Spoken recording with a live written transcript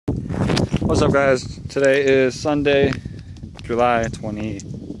What's up, guys? Today is Sunday, July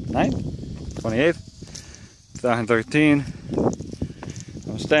 29th, 28th, 2013.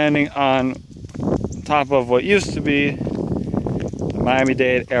 I'm standing on top of what used to be the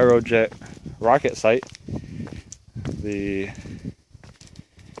Miami-Dade Aerojet rocket site. The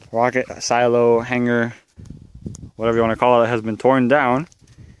rocket silo, hangar, whatever you want to call it, has been torn down.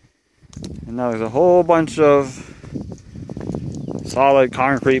 And now there's a whole bunch of solid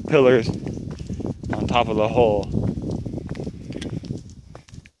concrete pillars on top of the hole.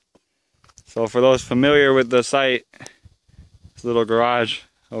 So for those familiar with the site, this little garage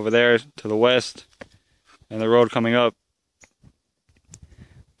over there to the west and the road coming up,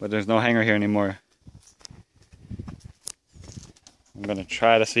 but there's no hangar here anymore. I'm gonna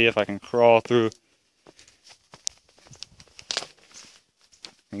try to see if I can crawl through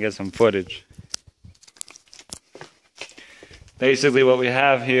and get some footage. Basically what we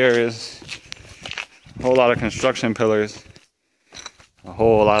have here is a whole lot of construction pillars, a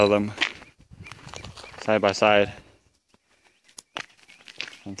whole lot of them, side by side,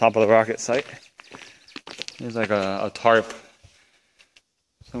 on top of the rocket site. There's like a tarp,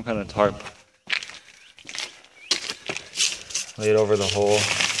 some kind of tarp, laid over the hole.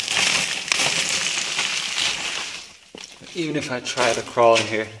 Even if I try to crawl in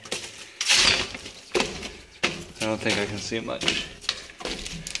here, I don't think I can see much.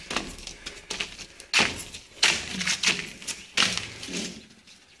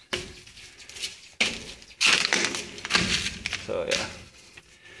 So yeah,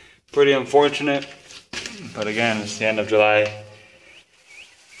 pretty unfortunate, but again, it's the end of July.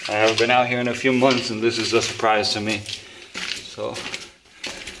 I haven't been out here in a few months and this is a surprise to me. So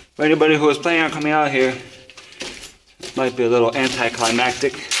for anybody who is planning on coming out here, it might be a little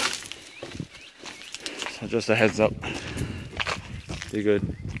anticlimactic. So just a heads up. Be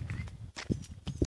good.